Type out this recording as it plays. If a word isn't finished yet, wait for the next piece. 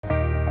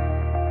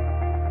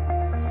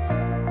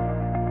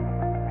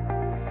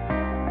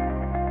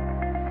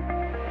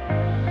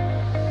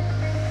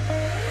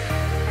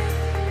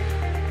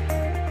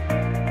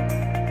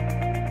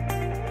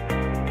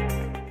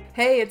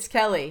Hey, it's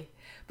Kelly.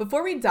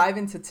 Before we dive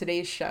into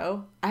today's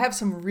show, I have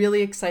some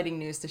really exciting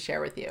news to share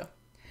with you.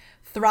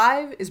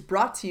 Thrive is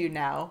brought to you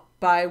now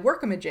by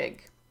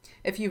Workamajig.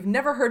 If you've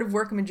never heard of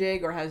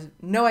Workamajig or has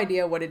no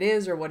idea what it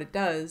is or what it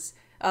does,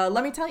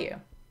 let me tell you.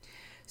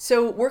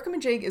 So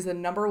Workamajig is the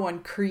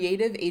 #1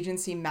 creative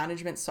agency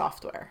management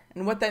software.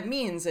 And what that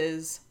means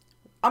is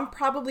I'm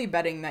probably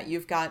betting that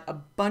you've got a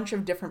bunch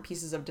of different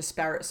pieces of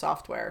disparate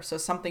software. So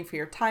something for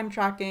your time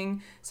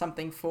tracking,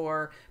 something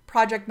for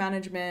project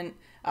management,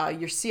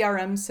 your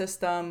CRM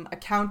system,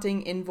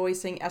 accounting,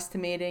 invoicing,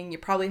 estimating. You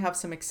probably have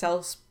some Excel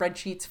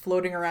spreadsheets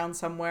floating around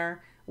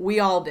somewhere. We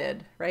all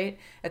did, right?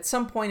 At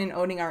some point in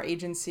owning our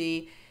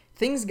agency,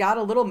 things got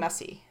a little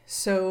messy.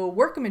 So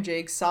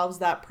Workamajig solves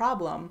that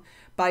problem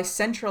by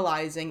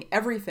centralizing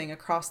everything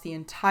across the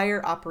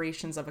entire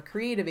operations of a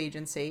creative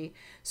agency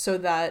so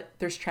that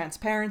there's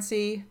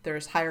transparency,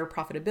 there's higher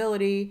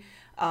profitability,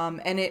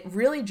 and it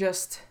really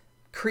just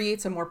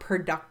creates a more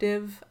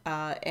productive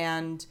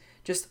and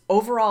just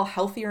overall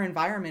healthier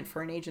environment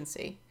for an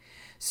agency.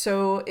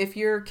 So if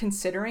you're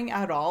considering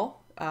at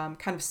all kind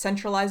of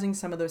centralizing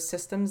some of those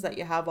systems that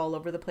you have all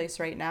over the place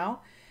right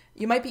now,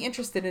 you might be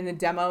interested in a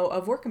demo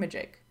of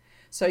Workamajig.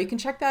 So you can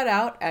check that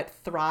out at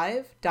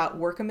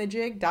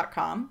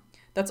thrive.workamajig.com.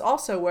 That's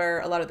also where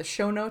a lot of the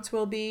show notes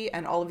will be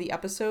and all of the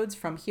episodes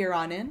from here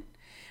on in.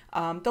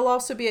 They'll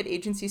also be at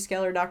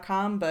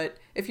agencyscaler.com, but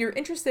if you're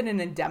interested in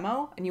a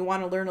demo and you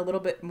want to learn a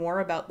little bit more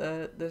about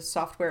the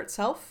software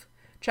itself,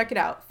 check it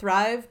out,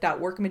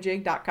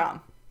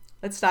 thrive.workamajig.com.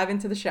 Let's dive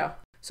into the show.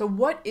 So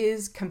what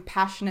is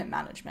compassionate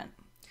management?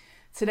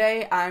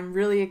 Today, I'm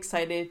really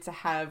excited to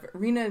have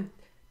Rena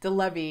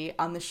DeLevie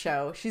on the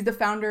show. She's the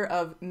founder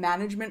of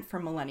Management for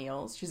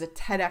Millennials. She's a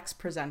TEDx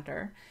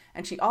presenter,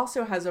 and she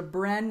also has a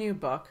brand new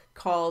book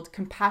called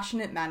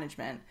Compassionate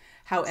Management: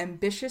 How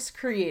Ambitious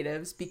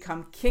Creatives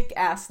Become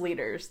Kick-Ass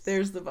Leaders.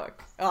 There's the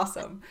book.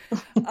 Awesome.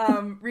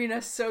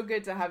 Rena, so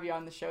good to have you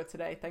on the show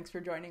today. Thanks for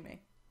joining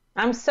me.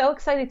 I'm so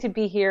excited to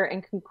be here,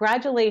 and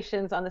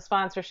congratulations on the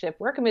sponsorship.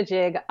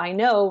 Workamajig, I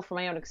know from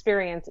my own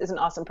experience, is an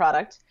awesome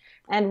product.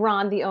 And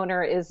Ron, the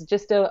owner, is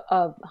just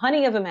a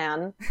honey of a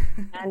man.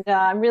 And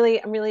I'm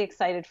really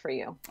excited for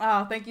you.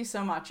 Oh, thank you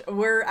so much.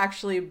 We're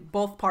actually,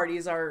 both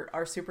parties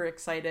are super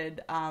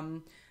excited.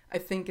 I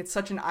think it's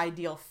such an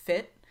ideal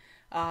fit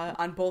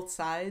on both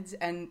sides.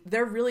 And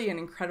they're really an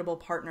incredible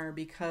partner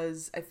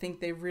because I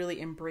think they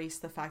really embrace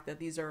the fact that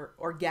these are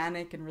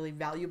organic and really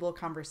valuable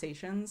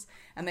conversations.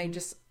 And they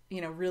just,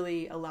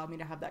 really allow me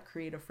to have that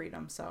creative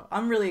freedom. So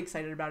I'm really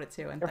excited about it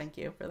too. And thank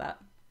you for that.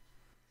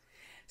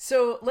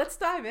 So let's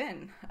dive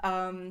in.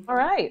 All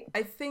right.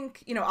 I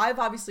think, I've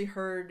obviously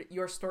heard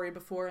your story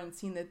before and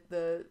seen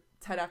the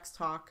TEDx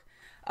talk,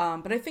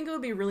 but I think it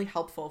would be really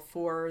helpful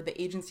for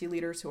the agency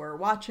leaders who are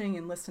watching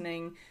and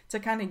listening to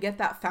kind of get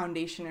that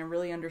foundation and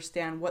really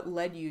understand what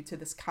led you to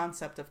this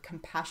concept of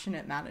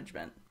compassionate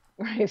management.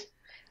 Right.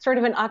 Sort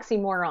of an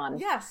oxymoron.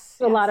 Yes.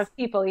 To a lot of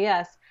people,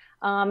 yes.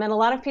 And a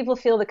lot of people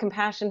feel that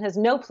compassion has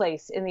no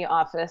place in the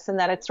office and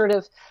that it's sort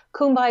of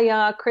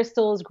kumbaya,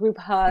 crystals, group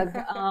hug,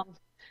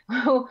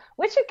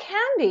 which it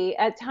can be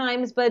at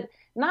times, but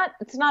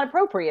it's not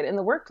appropriate in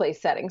the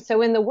workplace setting.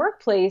 So in the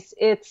workplace,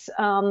 it's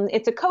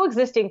a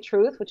coexisting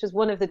truth, which is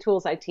one of the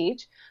tools I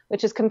teach,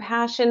 which is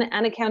compassion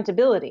and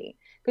accountability,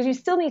 because you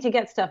still need to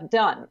get stuff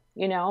done,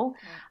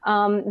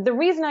 The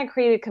reason I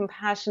created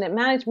compassionate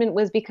management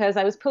was because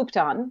I was pooped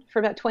on for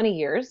about 20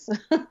 years.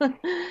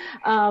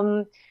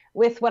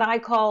 With what I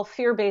call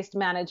fear-based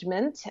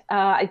management.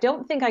 I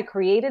don't think I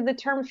created the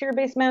term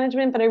fear-based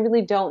management, but I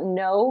really don't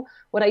know.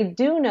 What I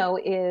do know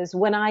is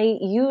when I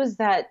use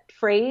that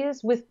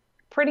phrase with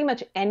pretty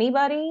much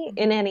anybody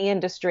in any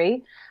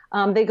industry,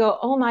 they go,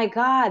 oh my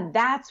God,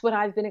 that's what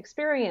I've been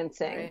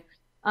experiencing.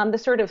 Right. The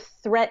sort of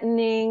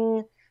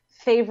threatening,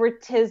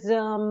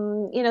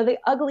 favoritism, the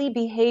ugly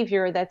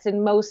behavior that's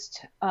in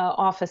most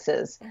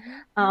offices.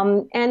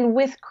 Mm-hmm. And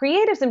with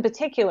creatives in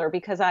particular,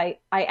 because I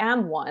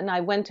am one,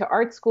 I went to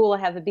art school, I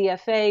have a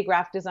BFA,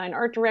 graphic design,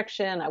 art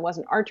direction. I was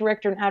an art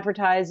director in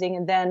advertising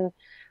and then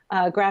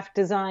graphic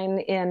design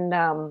in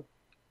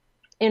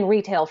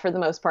retail for the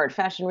most part,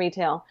 fashion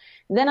retail.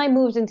 Then I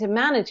moved into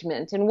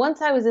management. And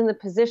once I was in the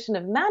position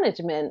of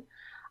management,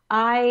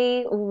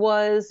 I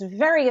was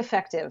very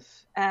effective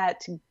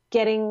at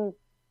getting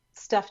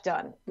stuff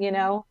done,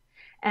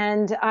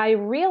 and I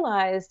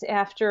realized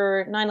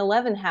after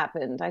 9/11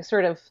 happened, I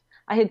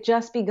had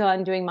just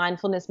begun doing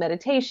mindfulness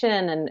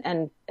meditation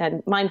and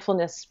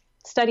mindfulness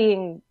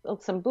studying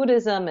some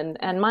Buddhism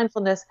and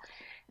mindfulness.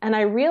 And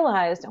I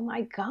realized, oh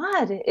my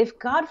God, if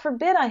God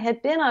forbid I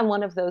had been on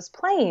one of those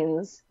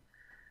planes,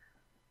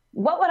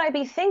 what would I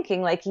be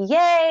thinking? Like,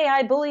 yay,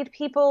 I bullied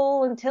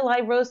people until I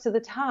rose to the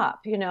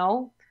top,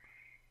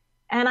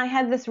 And I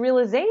had this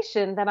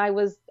realization that I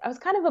was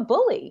kind of a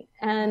bully,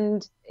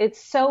 and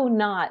it's so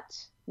not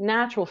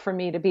natural for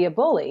me to be a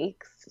bully.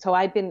 So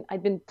I'd been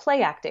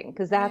play acting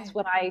because that's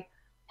what I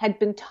had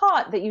been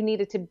taught, that you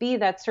needed to be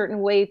that certain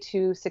way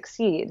to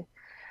succeed.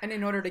 And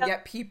in order to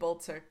get people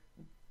to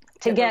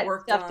get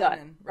work stuff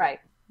done. Right.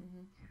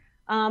 Mm-hmm.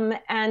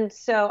 And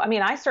so, I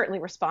mean, I certainly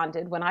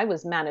responded when I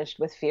was managed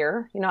with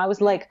fear. I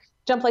was like,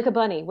 jump like a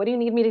bunny. What do you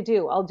need me to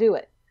do? I'll do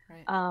it.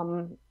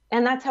 Right.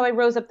 And that's how I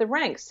rose up the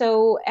ranks.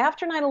 So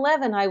after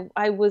 9/11,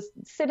 I was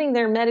sitting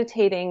there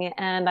meditating,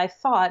 and I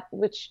thought,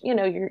 which,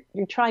 you're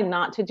trying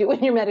not to do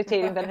when you're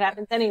meditating, but it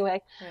happens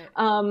anyway.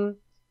 Right.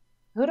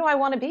 Who do I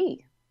want to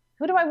be?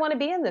 Who do I want to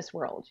be in this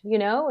world? Who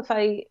knows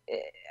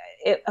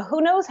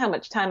how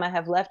much time I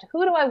have left?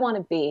 Who do I want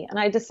to be? And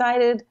I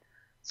decided,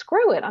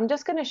 screw it. I'm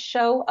just going to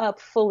show up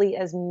fully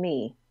as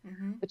me,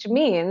 which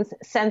means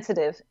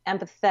sensitive,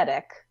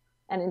 empathetic,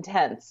 and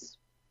intense.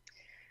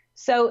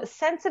 So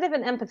sensitive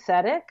and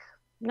empathetic,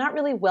 not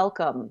really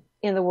welcome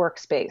in the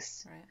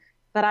workspace. Right.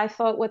 But I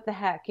thought, what the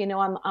heck?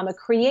 I'm a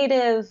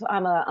creative.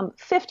 I'm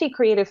 50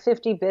 creative,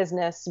 50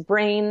 business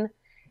brain,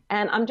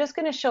 and I'm just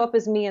going to show up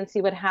as me and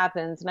see what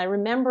happens. And I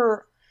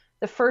remember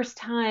the first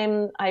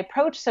time I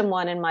approached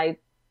someone in my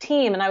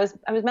team, and I was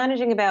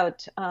managing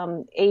about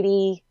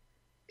 80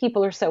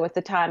 people or so at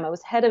the time. I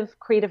was head of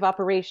creative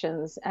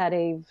operations at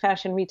a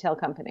fashion retail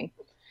company.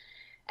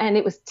 And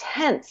it was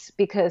tense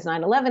because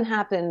 9/11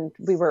 happened.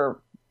 We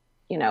were,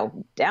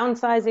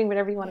 downsizing,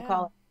 whatever you want to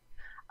call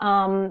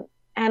it.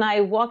 And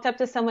I walked up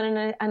to someone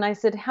and I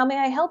said, how may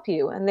I help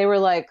you? And they were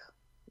like,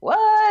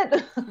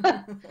 what?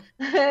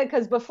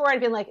 Because before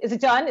I'd been like, is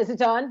it done? Is it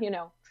done?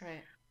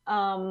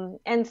 Right.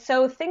 And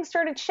so things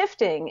started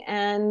shifting,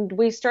 and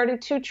we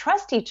started to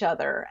trust each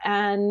other,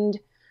 and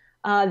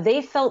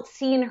they felt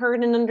seen,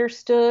 heard, and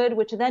understood,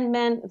 which then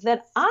meant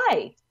that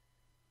I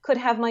could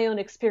have my own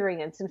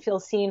experience and feel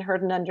seen,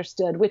 heard, and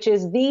understood, which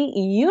is the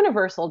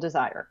universal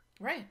desire.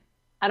 Right.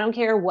 I don't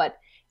care what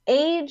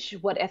age,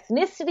 what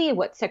ethnicity,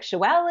 what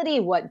sexuality,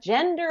 what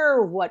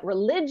gender, what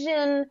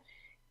religion,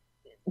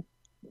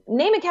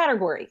 name a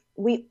category.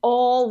 We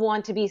all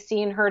want to be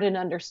seen, heard, and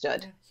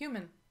understood. Yeah.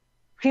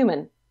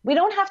 Human. We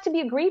don't have to be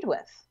agreed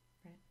with.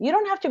 Right. You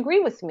don't have to agree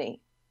with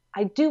me.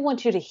 I do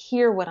want you to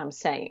hear what I'm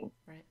saying.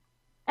 Right.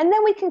 And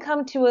then we can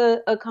come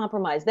to a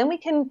compromise. Then we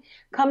can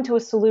come to a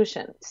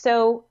solution.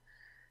 So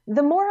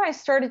the more I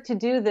started to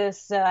do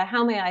this,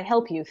 how may I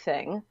help you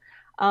thing,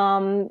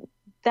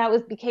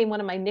 became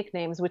one of my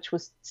nicknames, which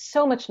was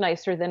so much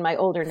nicer than my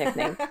older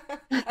nickname.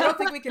 I don't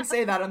think we can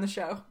say that on the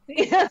show.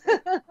 Yeah.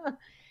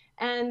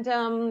 And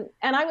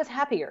I was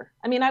happier.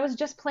 I mean, I was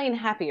just plain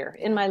happier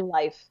in my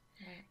life.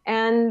 Right.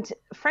 And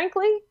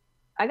frankly,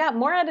 I got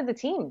more out of the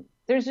team.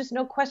 There's just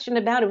no question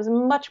about it. It was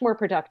much more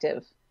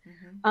productive.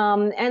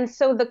 And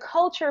so the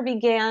culture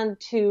began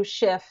to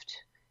shift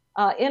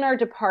in our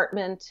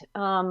department.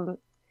 And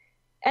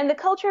the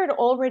culture had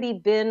already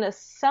been a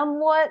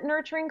somewhat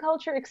nurturing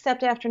culture,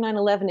 except after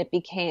 9/11, it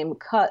became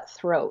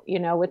cutthroat,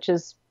 which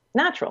is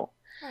natural.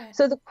 Right.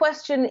 So the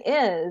question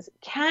is,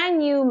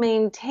 can you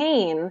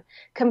maintain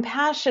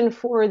compassion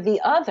for the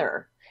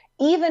other,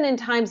 even in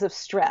times of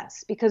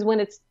stress? Because when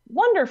it's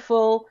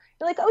wonderful,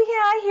 you're like, oh,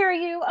 yeah, I hear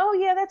you. Oh,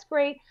 yeah, that's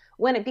great.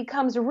 When it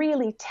becomes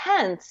really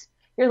tense,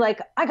 you're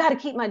like, I got to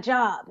keep my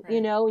job,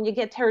 right. And you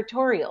get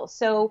territorial.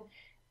 So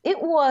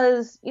it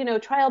was,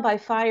 trial by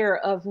fire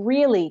of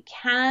really,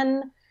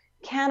 can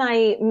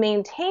I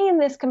maintain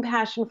this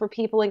compassion for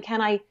people, and can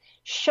I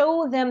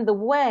show them the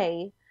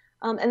way?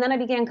 And then I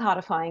began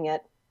codifying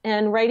it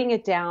and writing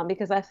it down,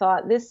 because I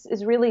thought, this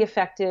is really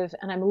effective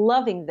and I'm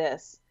loving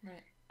this.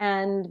 Right.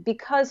 And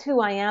because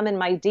who I am in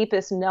my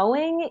deepest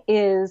knowing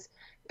is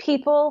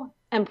people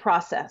and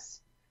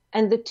process.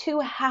 And the two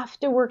have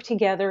to work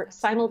together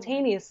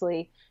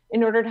simultaneously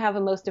in order to have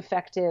a most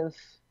effective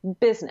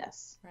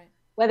business. Right.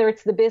 Whether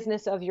it's the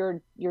business of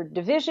your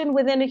division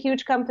within a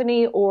huge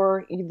company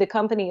or the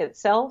company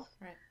itself.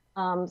 Right.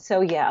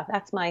 So yeah,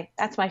 that's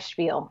my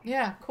spiel.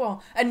 Yeah,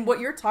 cool. And what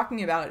you're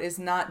talking about is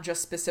not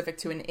just specific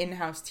to an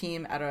in-house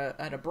team at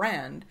a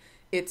brand.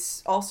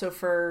 It's also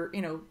for,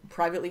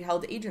 privately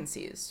held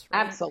agencies.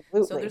 Right?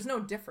 Absolutely. So there's no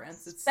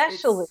difference.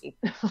 Especially.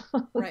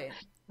 Right.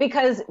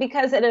 Because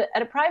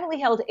at a privately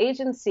held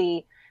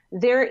agency,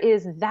 there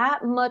is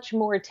that much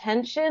more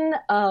tension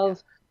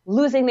of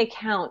losing the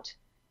account,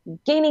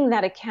 gaining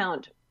that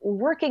account,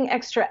 working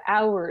extra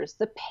hours.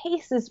 The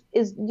pace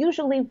is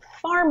usually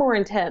far more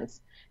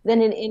intense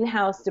than an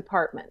in-house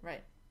department.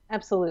 Right.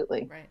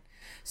 Absolutely. Right.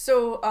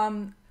 So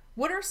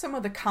what are some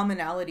of the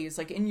commonalities,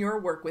 like in your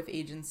work with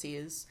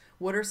agencies,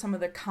 what are some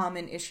of the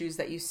common issues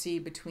that you see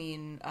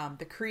between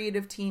the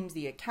creative teams,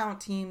 the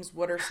account teams?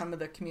 What are some of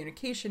the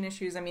communication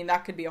issues? I mean,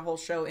 that could be a whole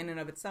show in and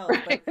of itself,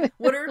 right. But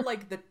what are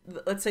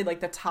let's say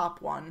the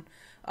top one,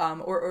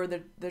 or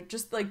the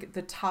just like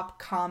the top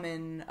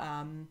common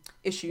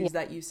issues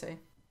that you say?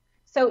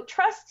 So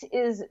trust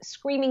is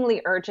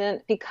screamingly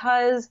urgent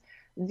because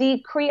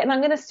and I'm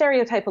going to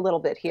stereotype a little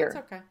bit here.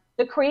 That's okay.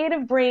 The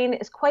creative brain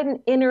is quite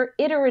an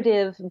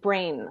iterative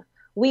brain.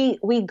 We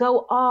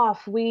go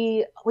off.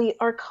 We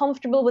are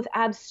comfortable with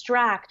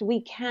abstract.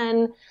 We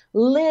can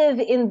live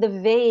in the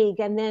vague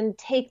and then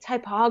take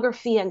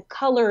typography and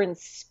color and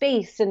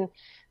space and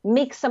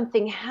make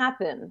something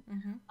happen.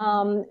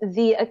 Mm-hmm.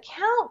 The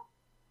account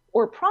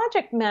or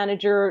project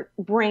manager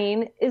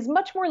brain is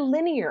much more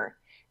linear.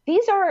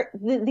 these are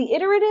the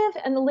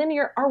iterative and the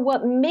linear are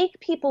what make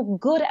people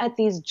good at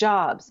these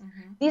jobs.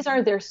 These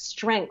are their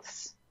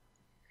strengths.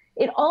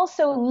 It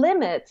also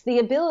limits the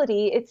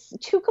ability, it's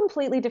two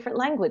completely different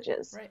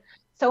languages. Right.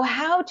 So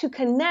how to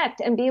connect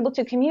and be able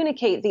to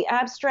communicate the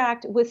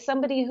abstract with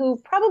somebody who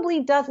probably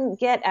doesn't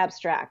get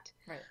abstract,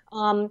 Right.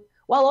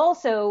 while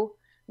also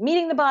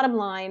meeting the bottom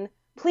line,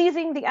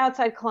 pleasing the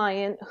outside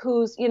client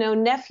whose,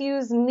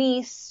 nephew's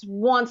niece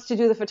wants to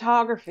do the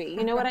photography.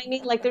 You know what I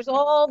mean? Like there's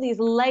all these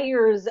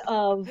layers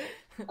of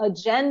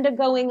agenda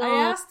going I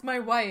on. asked my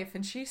wife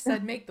and she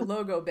said make the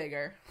logo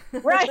bigger.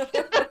 Right.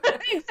 That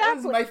was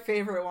Exactly. my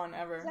favorite one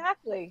ever.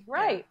 Exactly.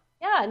 Right.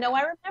 Yeah. No,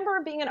 I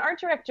remember being an art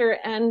director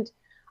and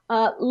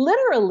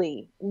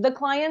literally the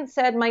client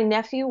said, my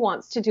nephew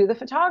wants to do the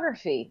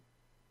photography.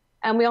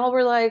 And we all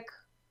were like,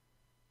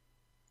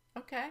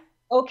 Okay.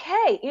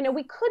 okay.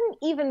 We couldn't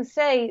even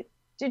say,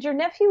 did your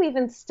nephew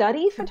even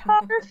study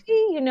photography?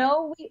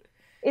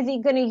 Is he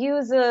going to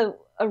use a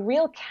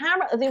real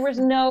camera? There was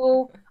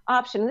no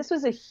option. This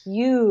was a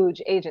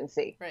huge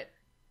agency. Right.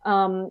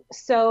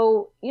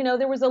 So,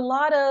 there was a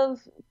lot of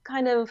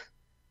kind of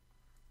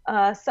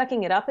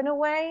sucking it up in a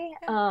way.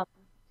 Yeah.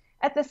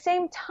 At the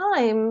same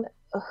time,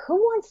 who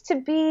wants to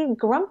be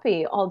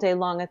grumpy all day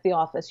long at the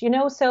office?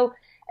 So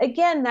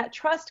again, that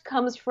trust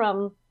comes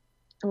from,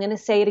 I'm going to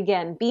say it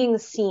again, being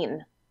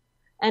seen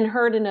and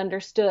heard and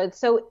understood.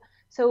 So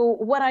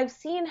what I've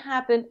seen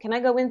happen, can I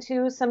go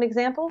into some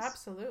examples?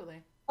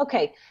 Absolutely.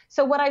 Okay.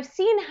 So what I've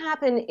seen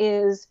happen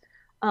is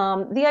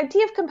the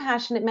idea of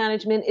compassionate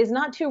management is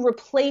not to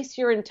replace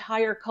your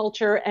entire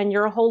culture and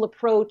your whole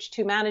approach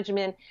to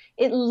management.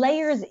 It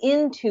layers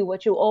into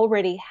what you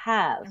already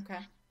have. Okay.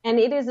 And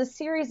it is a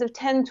series of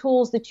 10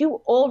 tools that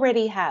you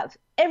already have.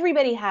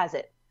 Everybody has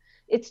it.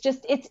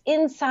 It's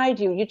inside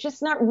you. You're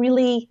just not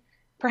really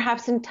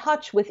perhaps in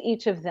touch with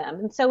each of them.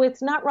 And so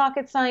it's not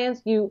rocket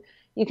science. You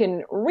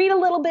can read a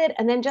little bit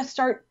and then just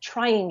start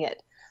trying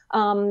it.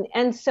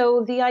 And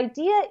so the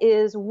idea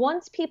is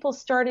once people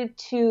started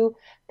to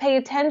pay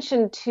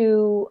attention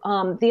to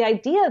the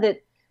idea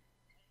that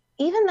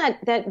even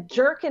that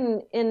jerk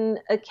in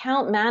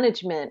account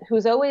management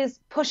who's always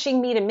pushing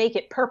me to make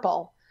it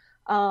purple,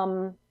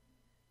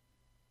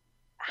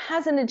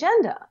 has an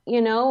agenda,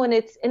 and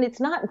it's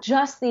not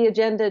just the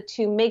agenda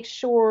to make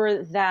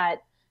sure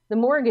that the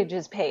mortgage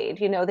is paid,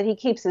 that he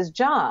keeps his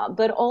job,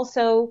 but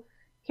also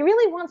he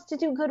really wants to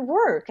do good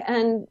work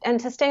and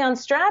to stay on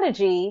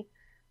strategy.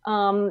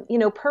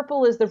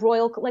 Purple is the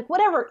royal, like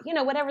whatever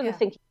the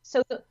thinking.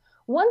 So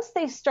once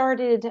they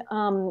started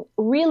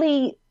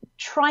really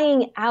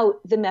trying out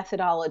the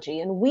methodology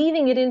and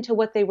weaving it into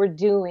what they were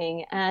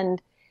doing,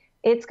 and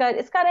it's got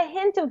a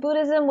hint of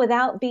Buddhism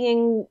without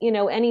being,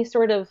 any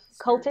sort of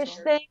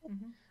cultish thing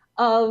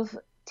of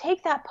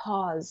take that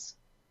pause,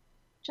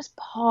 just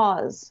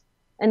pause.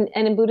 And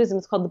in Buddhism,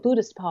 it's called the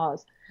Buddhist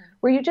pause,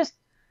 where you just,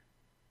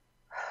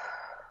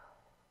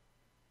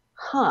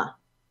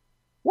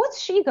 what's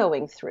she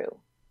going through?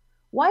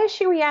 Why is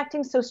she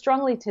reacting so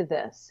strongly to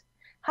this?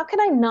 How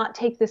can I not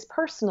take this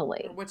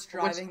personally? Or what's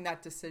driving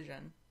that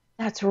decision?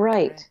 That's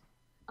right.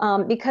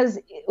 Because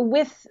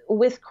with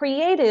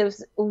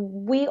creatives,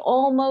 we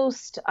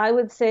almost, I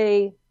would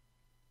say,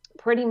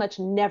 pretty much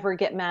never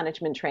get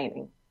management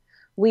training.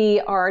 We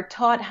are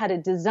taught how to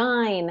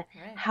design,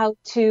 how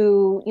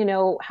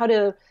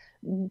to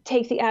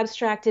take the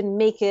abstract and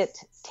make it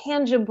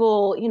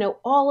tangible,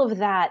 all of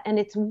that. And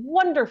it's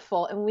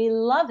wonderful and we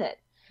love it.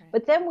 Right.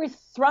 But then we're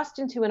thrust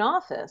into an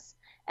office,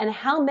 and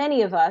how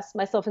many of us,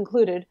 myself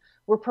included,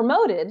 were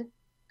promoted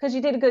because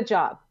you did a good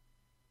job.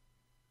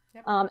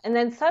 Yep. And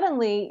then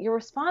suddenly you're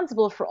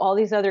responsible for all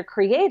these other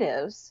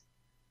creatives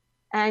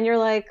and you're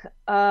like,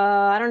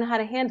 I don't know how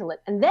to handle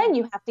it. And then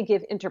you have to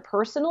give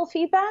interpersonal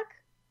feedback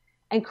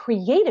and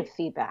creative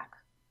feedback.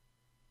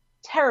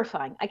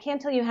 Terrifying. I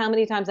can't tell you how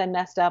many times I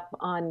messed up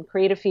on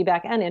creative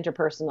feedback and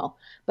interpersonal,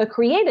 but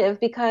creative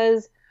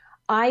because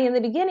I, in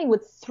the beginning,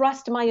 would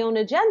thrust my own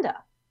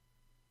agenda.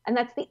 And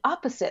that's the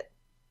opposite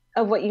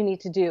of what you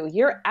need to do.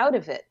 You're out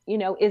of it.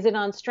 Is it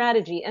on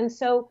strategy? And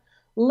so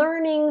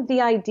learning the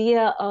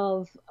idea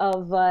of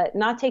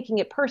not taking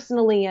it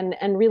personally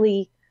and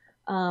really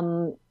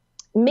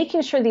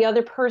making sure the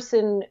other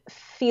person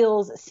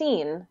feels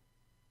seen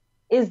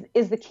is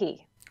the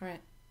key.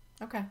 Right.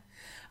 Okay.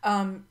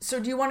 So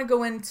do you want to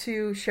go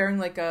into sharing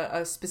like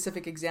a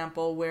specific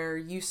example where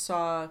you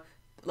saw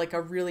like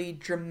a really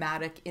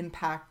dramatic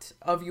impact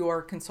of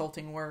your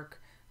consulting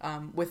work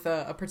with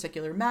a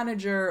particular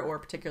manager or a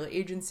particular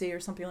agency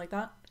or something like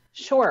that?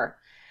 Sure.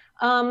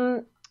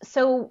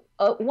 So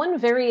one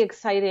very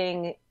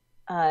exciting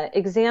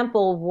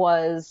example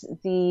was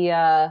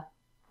the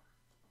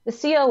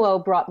COO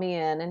brought me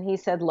in and he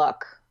said,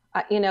 look,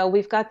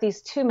 we've got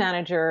these two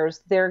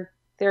managers. They're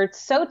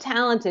so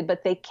talented,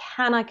 but they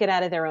cannot get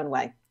out of their own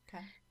way.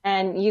 Okay.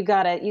 And you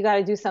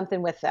gotta do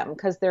something with them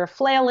because they're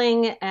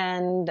flailing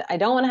and I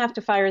don't want to have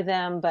to fire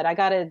them, but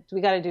we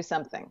gotta do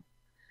something.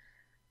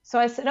 So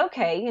I said,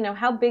 okay,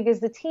 how big is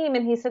the team?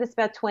 And he said, it's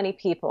about 20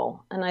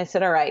 people. And I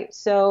said, all right,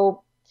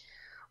 so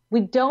we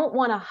don't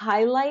want to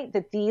highlight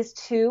that these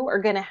two are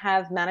going to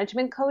have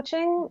management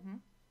coaching. Mm-hmm.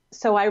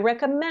 So I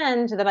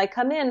recommend that I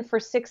come in for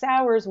 6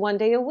 hours one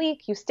day a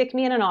week. You stick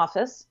me in an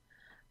office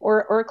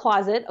or a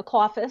closet, a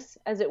cloffice,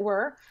 as it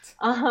were.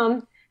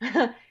 And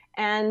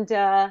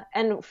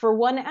for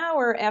 1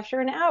 hour,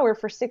 after an hour,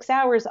 for 6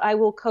 hours, I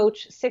will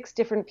coach 6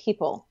 different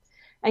people.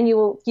 And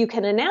you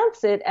can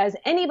announce it as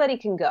anybody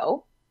can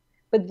go,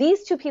 but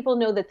these 2 people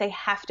know that they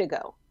have to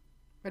go.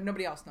 But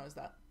nobody else knows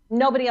that.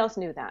 Nobody else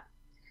knew that.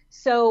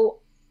 So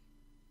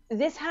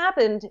this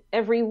happened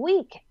every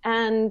week,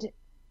 and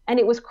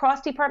it was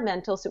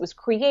cross-departmental. So it was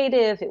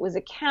creative, it was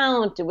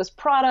account, it was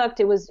product.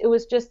 It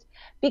was just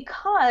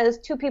because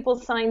 2 people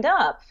signed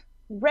up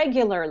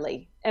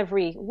regularly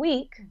every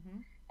week, mm-hmm.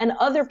 and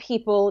other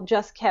people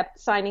just kept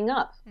signing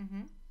up.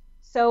 Mm-hmm.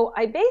 So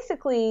I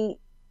basically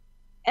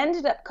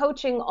ended up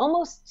coaching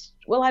almost,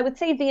 well, I would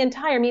say the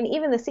entire, I mean,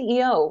 even the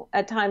CEO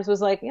at times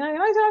was like, can I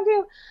talk to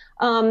you?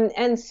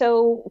 And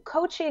so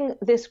coaching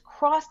this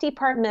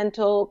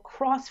cross-departmental,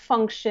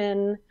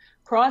 cross-function,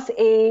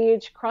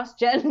 cross-age,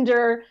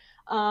 cross-gender,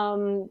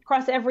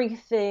 cross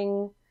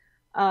everything.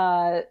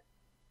 Cross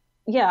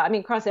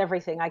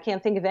everything. I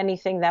can't think of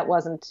anything that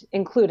wasn't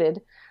included.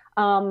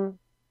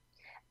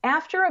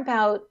 After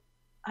about,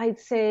 I'd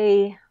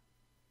say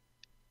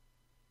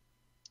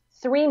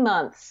 3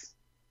 months,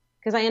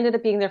 because I ended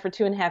up being there for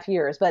 2.5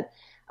 years. But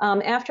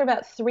after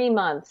about 3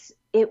 months,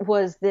 it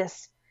was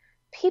this,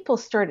 people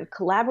started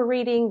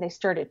collaborating. They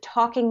started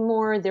talking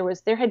more.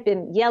 There had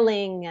been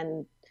yelling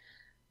and,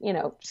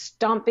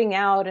 stomping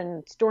out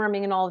and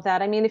storming and all of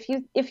that. I mean, if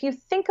you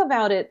think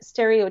about it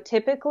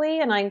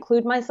stereotypically, and I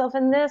include myself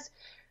in this,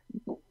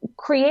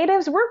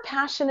 creatives, we're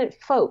passionate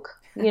folk,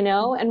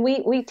 and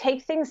we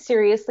take things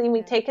seriously and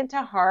we take it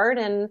to heart,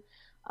 and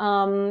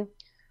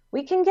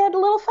we can get a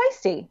little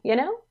feisty,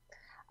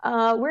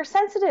 we're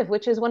sensitive,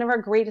 which is one of our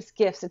greatest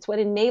gifts. It's what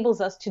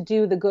enables us to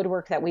do the good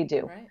work that we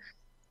do. Right.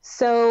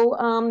 So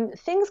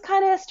things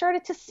kind of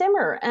started to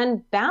simmer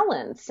and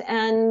balance.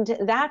 And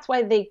that's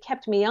why they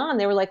kept me on.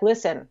 They were like,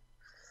 listen,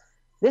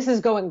 this is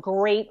going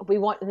great.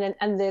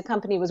 And the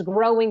company was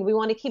growing. We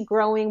want to keep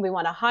growing. We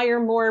want to hire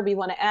more. We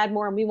want to add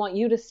more. And we want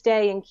you to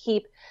stay and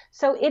keep.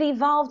 So it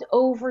evolved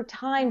over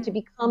time to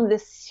become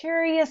this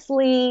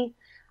seriously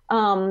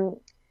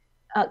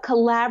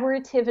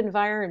collaborative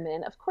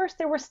environment. Of course,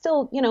 there were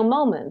still,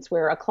 moments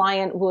where a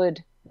client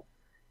would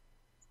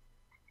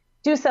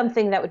do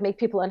something that would make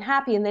people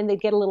unhappy, and then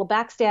they'd get a little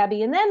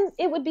backstabby. And then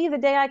it would be the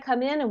day I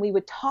come in and we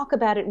would talk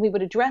about it and we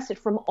would address it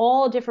from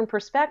all different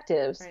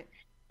perspectives. Right.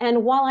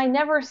 And while I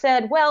never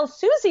said, well,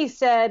 Susie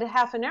said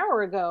half an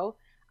hour ago,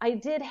 I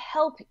did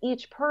help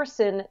each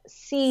person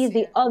see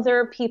the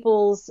other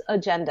people's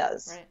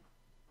agendas. Right.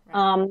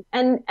 Right.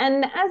 And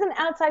as an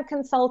outside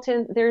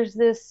consultant, there's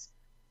this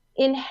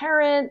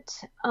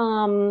inherent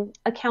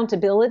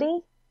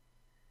accountability,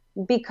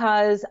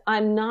 because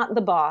I'm not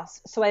the boss,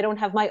 so I don't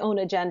have my own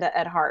agenda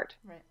at heart.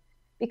 Right.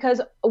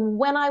 Because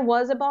when I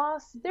was a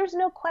boss, there's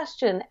no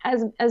question,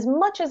 as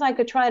much as I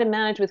could try to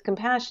manage with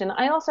compassion,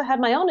 I also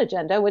had my own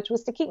agenda, which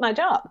was to keep my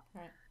job.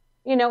 Right.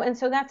 And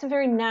so that's a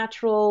very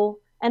natural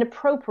and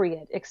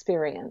appropriate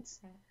experience.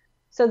 Right.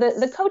 So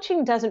the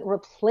coaching doesn't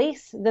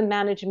replace the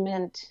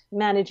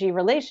managee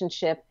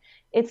relationship.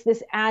 It's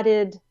this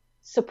added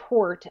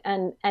support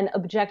and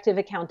objective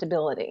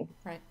accountability.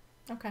 Right.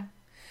 Okay.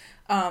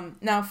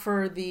 Now,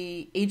 for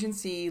the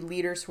agency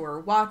leaders who are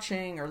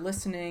watching or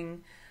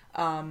listening,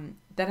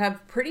 that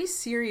have pretty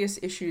serious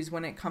issues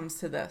when it comes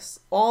to this,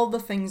 all the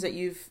things that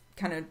you've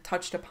kind of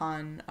touched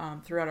upon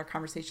throughout our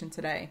conversation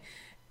today,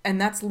 and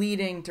that's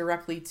leading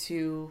directly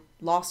to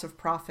loss of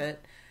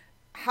profit,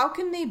 how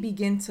can they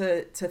begin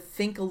to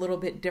think a little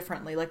bit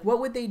differently? Like, what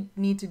would they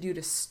need to do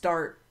to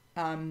start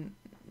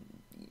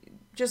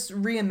just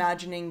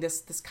reimagining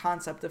this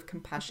concept of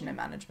compassionate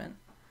management?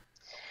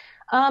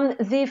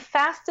 The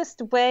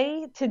fastest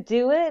way to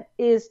do it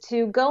is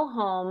to go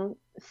home,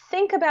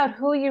 think about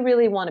who you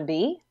really want to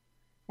be,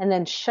 and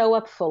then show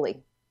up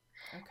fully.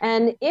 Okay.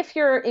 And if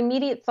your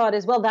immediate thought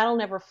is, well, that'll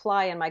never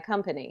fly in my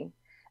company,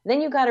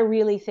 then you got to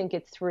really think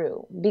it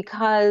through,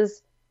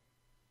 because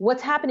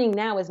what's happening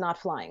now is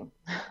not flying.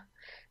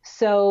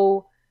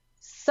 So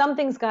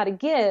something's got to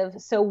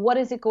give. So what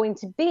is it going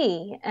to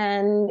be?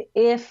 And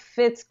if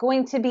it's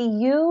going to be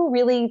you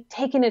really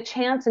taking a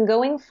chance and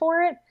going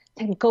for it,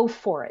 then go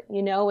for it,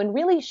 and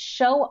really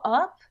show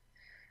up.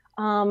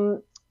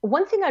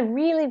 One thing I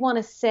really want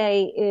to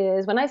say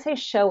is, when I say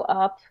show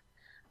up,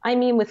 I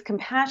mean with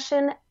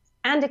compassion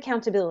and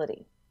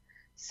accountability.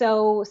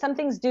 So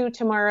something's due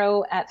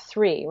tomorrow at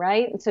 3,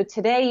 right? And so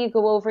today you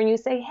go over and you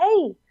say,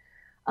 hey,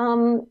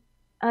 do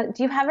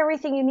you have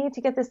everything you need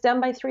to get this done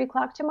by 3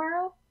 o'clock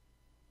tomorrow?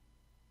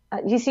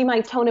 You see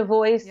my tone of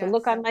voice, yes. The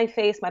look on my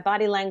face, my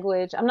body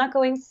language. I'm not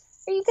going,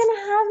 are you going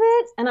to have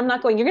it? And I'm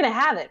not going, you're going to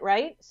have it,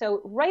 right?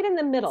 So right in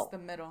the middle. It's the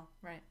middle,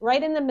 right.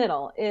 Right in the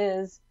middle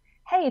is,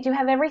 hey, do you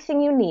have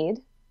everything you need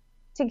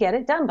to get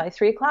it done by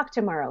 3 o'clock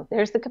tomorrow?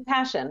 There's the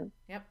compassion.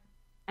 Yep.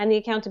 And the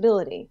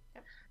accountability.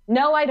 Yep.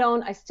 No, I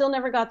don't. I still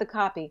never got the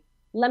copy.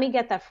 Let me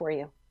get that for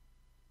you.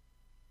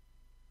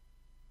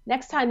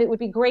 Next time it would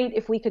be great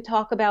if we could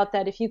talk about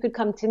that. If you could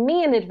come to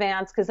me in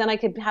advance, because then I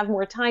could have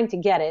more time to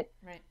get it.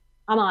 Right.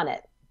 I'm on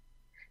it.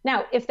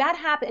 Now, if that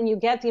happens and you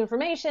get the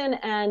information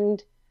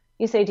and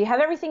you say, do you have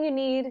everything you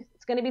need?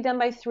 It's going to be done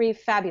by 3.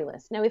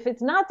 Fabulous. Now, if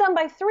it's not done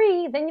by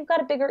 3, then you've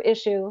got a bigger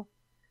issue.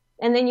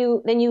 And then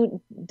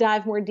you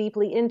dive more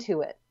deeply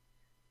into it.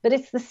 But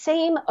it's the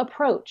same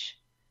approach.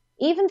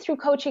 Even through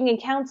coaching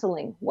and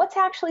counseling, what's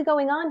actually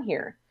going on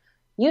here?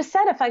 You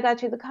said if I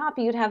got you the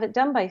copy, you'd have it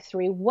done by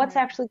 3. What's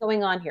actually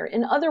going on here?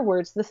 In other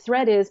words, the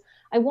thread is,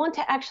 I want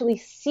to actually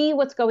see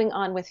what's going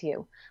on with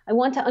you. I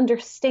want to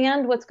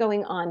understand what's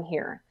going on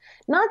here.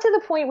 Not to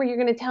the point where you're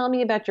going to tell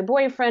me about your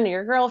boyfriend or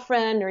your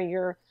girlfriend or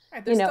your,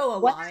 right, there's still a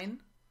line.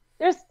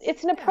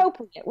 It's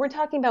inappropriate. We're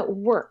talking about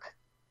work.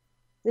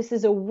 This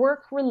is a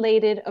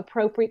work-related,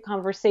 appropriate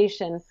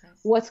conversation. Yes.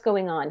 What's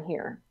going on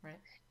here? Right.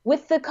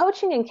 With the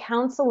coaching and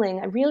counseling,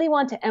 I really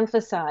want to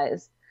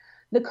emphasize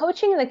the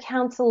coaching and the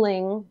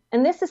counseling,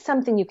 and this is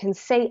something you can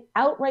say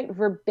outright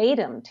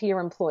verbatim to your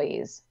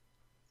employees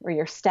or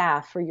your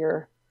staff or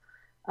your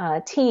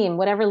team,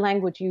 whatever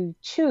language you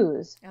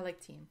choose. I like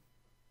team.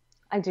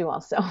 I do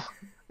also.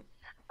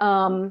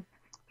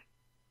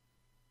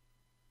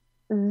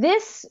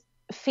 This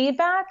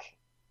feedback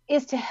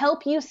is to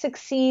help you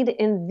succeed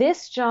in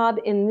this job,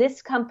 in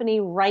this company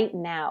right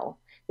now.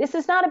 This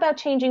is not about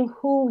changing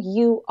who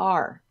you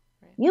are.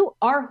 Right. You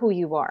are who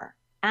you are.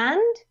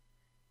 And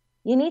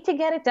you need to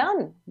get it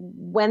done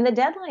when the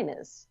deadline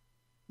is.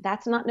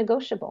 That's not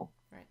negotiable.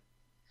 Right.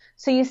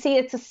 So you see,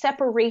 it's a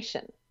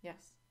separation.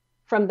 Yes.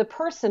 From the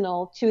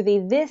personal to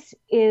this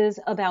is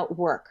about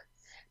work.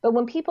 But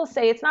when people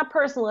say it's not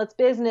personal, it's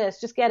business,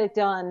 just get it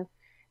done,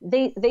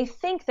 they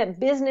think that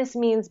business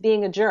means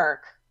being a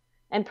jerk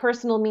and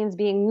personal means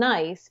being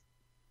nice.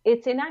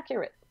 It's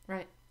inaccurate.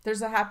 Right.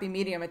 There's a happy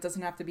medium. It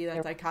doesn't have to be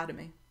that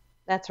dichotomy.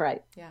 That's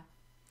right. Yeah.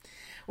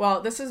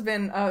 Well, this has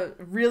been a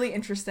really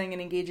interesting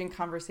and engaging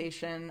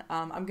conversation.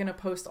 I'm going to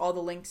post all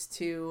the links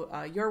to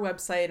your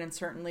website and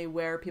certainly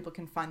where people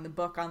can find the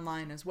book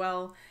online as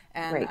well.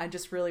 And great. I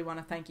just really want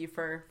to thank you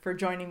for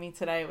joining me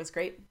today. It was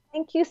great.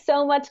 Thank you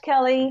so much,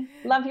 Kelly.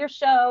 Love your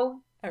show.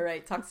 All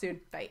right. Talk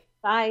soon. Bye.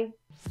 Bye.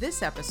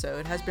 This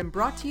episode has been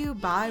brought to you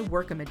by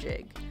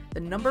Workamajig, the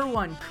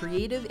 #1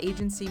 creative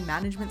agency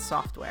management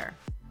software.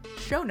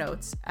 Show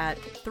notes at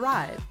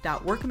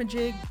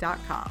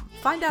thrive.workamajig.com.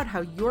 Find out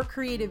how your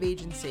creative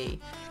agency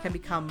can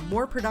become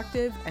more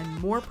productive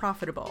and more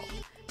profitable.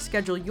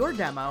 Schedule your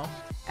demo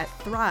at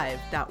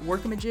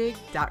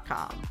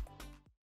thrive.workamajig.com.